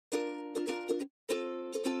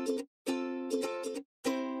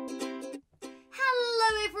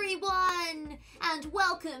and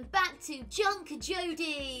welcome back to Junk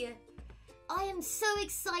Jodie. I am so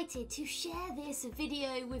excited to share this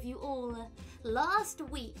video with you all. Last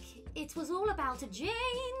week it was all about Jane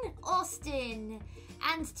Austen,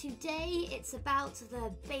 and today it's about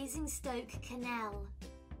the Basingstoke Canal.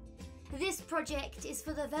 This project is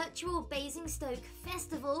for the Virtual Basingstoke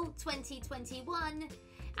Festival 2021,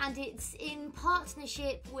 and it's in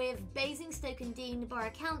partnership with Basingstoke and Deane Borough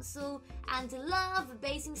Council and Love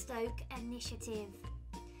Basingstoke Initiative.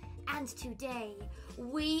 And today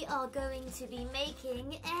we are going to be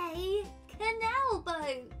making a canal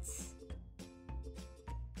boat.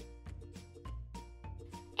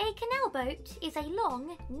 A canal boat is a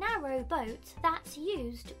long, narrow boat that's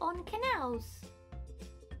used on canals.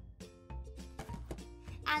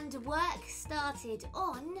 And work started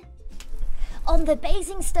on the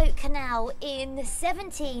Basingstoke Canal in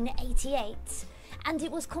 1788, and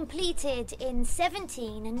it was completed in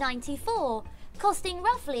 1794, costing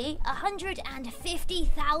roughly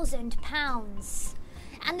 £150,000.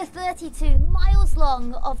 And the 32 miles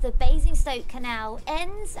long of the Basingstoke Canal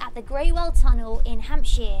ends at the Greywell Tunnel in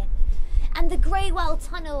Hampshire. And the Greywell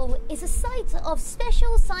Tunnel is a site of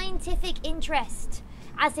special scientific interest,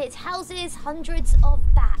 as it houses hundreds of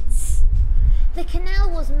bats. The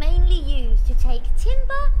canal was mainly used to take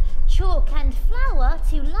timber, chalk and flour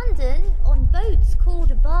to London on boats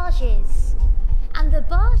called barges. And the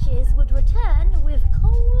barges would return with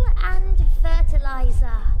coal and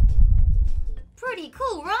fertiliser. Pretty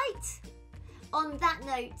cool, right? On that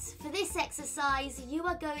note, for this exercise you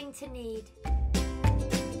are going to need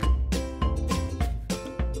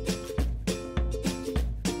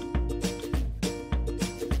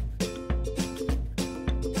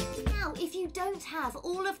don't have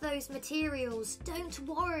all of those materials, don't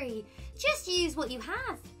worry, just use what you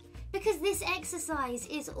have, because this exercise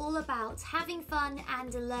is all about having fun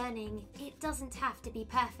and learning. It doesn't have to be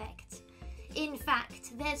perfect. In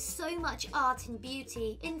fact, there's so much art and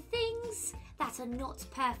beauty in things that are not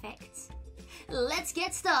perfect. Let's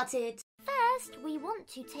get started. First, we want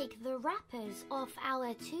to take the wrappers off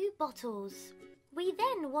our two bottles. We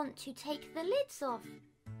then want to take the lids off.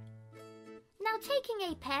 Now, taking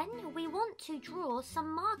a pen, we want to draw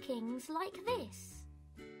some markings like this.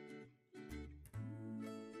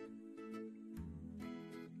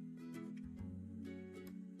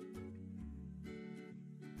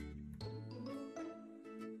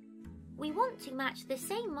 We want to match the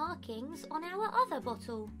same markings on our other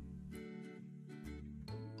bottle.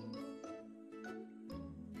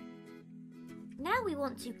 Now we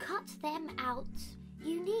want to cut them out.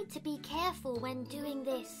 You need to be careful when doing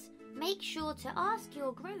this. Make sure to ask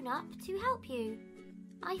your grown-up to help you.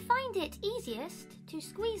 I find it easiest to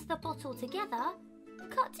squeeze the bottle together,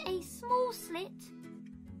 cut a small slit,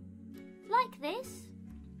 like this,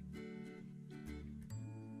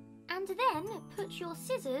 and then put your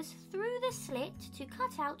scissors through the slit to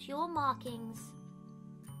cut out your markings.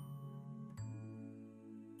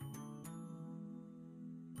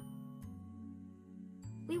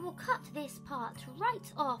 We will cut this part right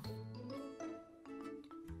off.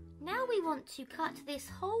 Now we want to cut this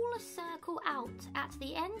whole circle out at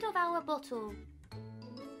the end of our bottle.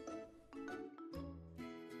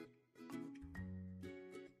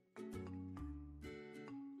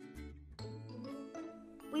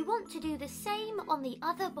 We want to do the same on the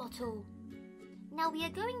other bottle. Now we are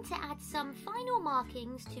going to add some final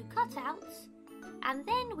markings to cut out, and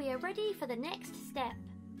then we are ready for the next step.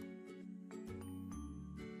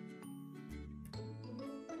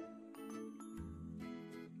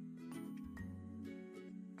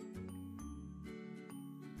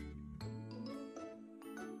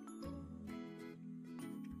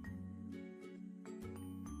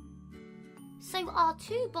 So our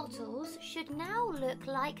two bottles should now look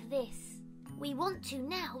like this. We want to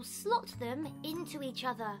now slot them into each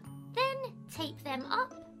other, then tape them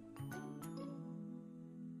up.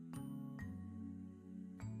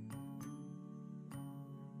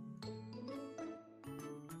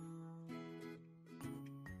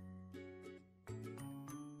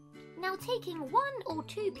 Now, taking one or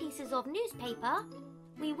two pieces of newspaper,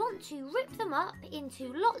 we want to rip them up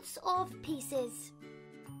into lots of pieces.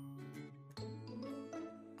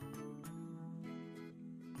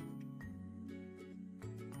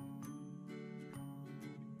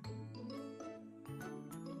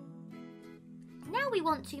 Now we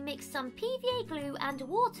want to mix some PVA glue and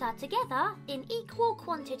water together in equal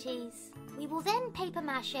quantities. We will then paper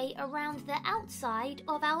mache around the outside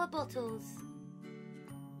of our bottles.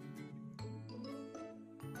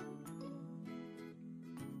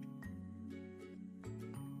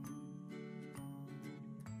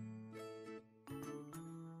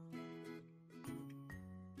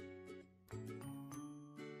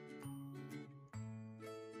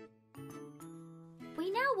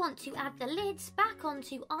 We now want to add the lids back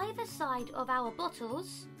onto either side of our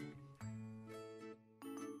bottles.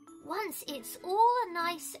 Once it's all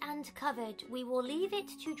nice and covered, we will leave it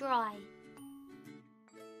to dry.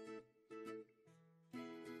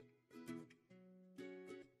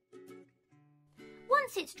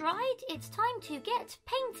 Once it's dried, it's time to get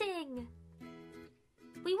painting.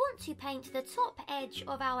 We want to paint the top edge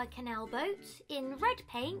of our canal boat in red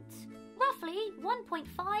paint, roughly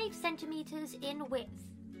 1.5 centimetres in width.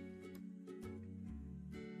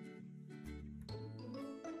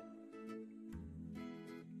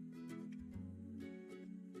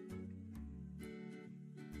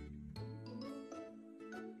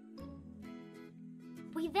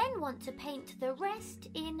 We then want to paint the rest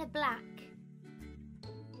in black.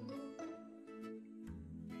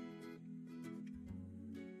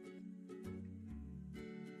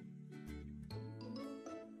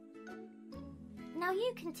 Now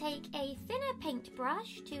you can take a thinner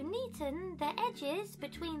paintbrush to neaten the edges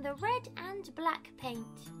between the red and black paint.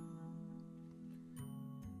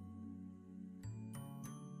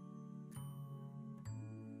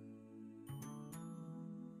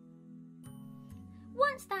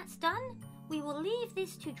 Once that's done, we will leave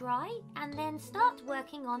this to dry and then start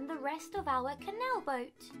working on the rest of our canal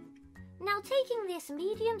boat. Now, taking this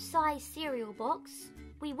medium-sized cereal box,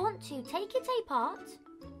 we want to take it apart,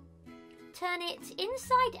 turn it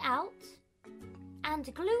inside out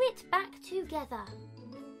and glue it back together.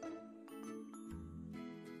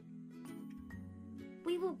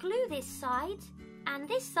 We will glue this side and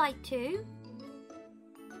this side too,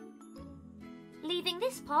 leaving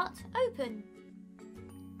this part open.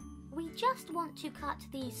 We just want to cut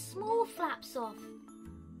these small flaps off.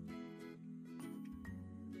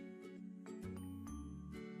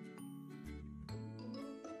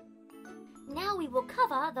 Now we will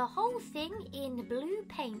cover the whole thing in blue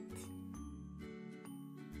paint.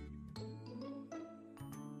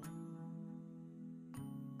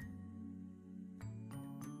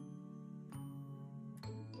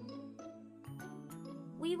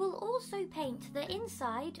 We will also paint the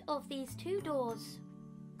inside of these two doors.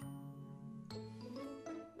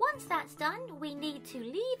 Once that's done, we need to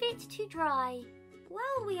leave it to dry.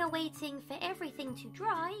 While we are waiting for everything to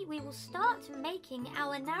dry, we will start making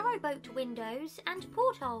our narrowboat windows and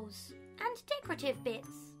portholes and decorative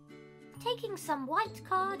bits. Taking some white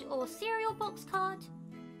card or cereal box card,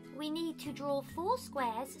 we need to draw 4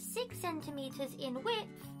 squares 6 centimetres in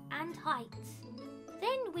width and height.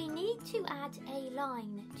 Then we need to add a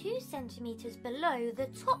line 2 centimetres below the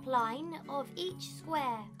top line of each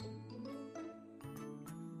square.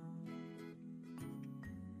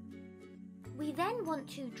 We then want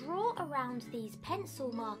to draw around these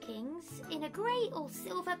pencil markings in a grey or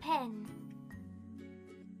silver pen.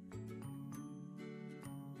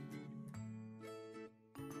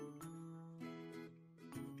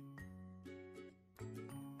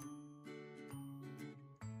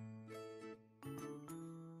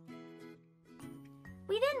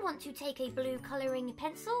 We then want to take a blue colouring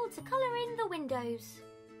pencil to colour in the windows.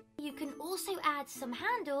 You can also add some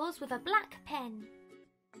handles with a black pen.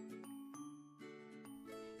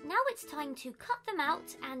 Now it's time to cut them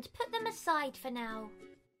out and put them aside for now.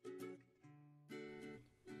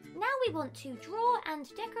 Now we want to draw and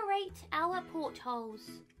decorate our portholes.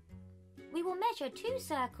 We will measure 2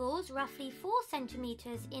 circles roughly 4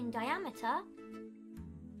 centimetres in diameter.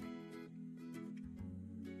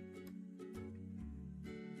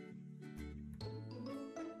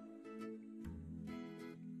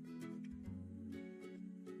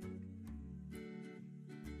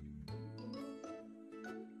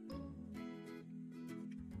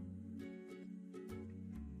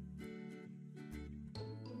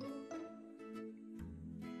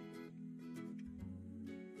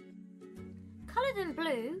 Colour them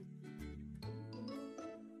blue .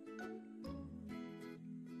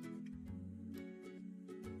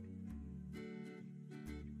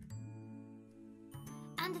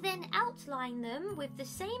 And then outline them with the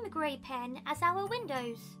same grey pen as our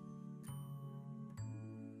windows.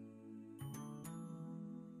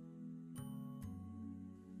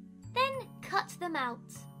 Then cut them out.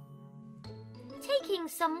 Taking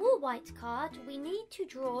some more white card, we need to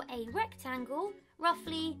draw a rectangle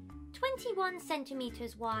roughly 21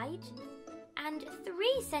 centimetres wide and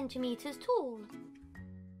 3 centimetres tall.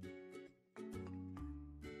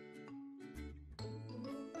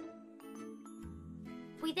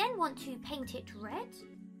 We then want to paint it red.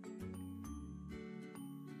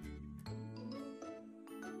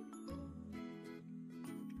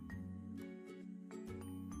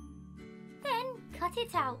 Then cut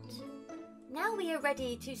it out. Now we are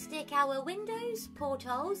ready to stick our windows,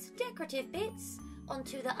 portholes, decorative bits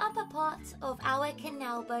onto the upper part of our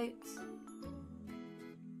canal boat.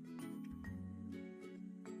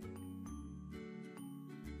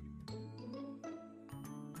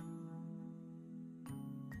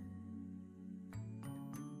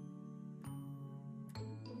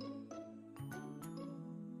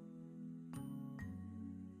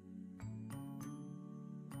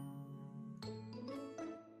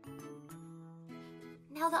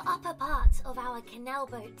 Now the upper part of our canal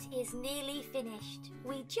boat is nearly finished.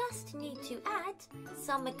 We just need to add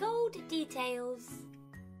some gold details.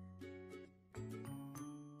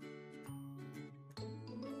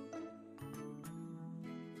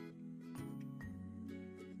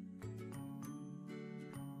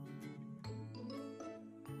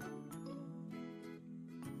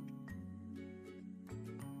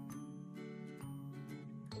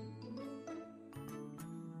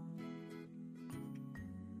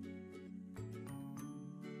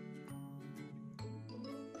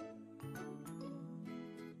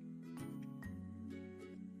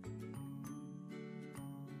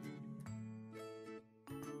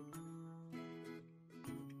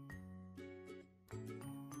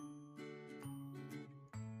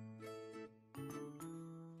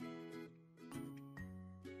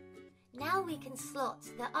 Now we can slot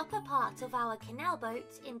the upper part of our canal boat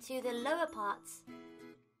into the lower parts.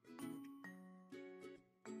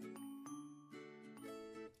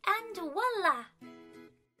 And voila!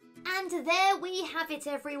 And there we have it,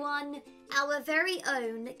 everyone. Our very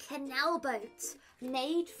own canal boat,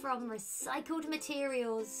 made from recycled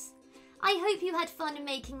materials. I hope you had fun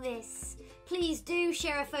making this. Please do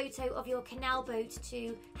share a photo of your canal boat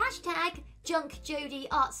to hashtag Junk Jodie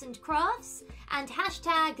Arts and Crafts and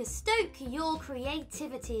hashtag Stoke Your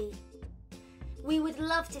Creativity. We would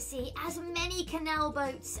love to see as many canal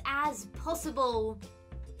boats as possible.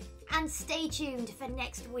 And stay tuned for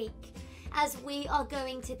next week, as we are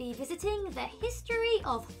going to be visiting the history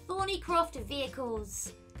of Thornycroft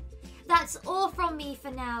vehicles. That's all from me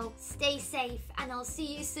for now. Stay safe and I'll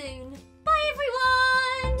see you soon. Bye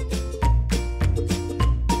everyone!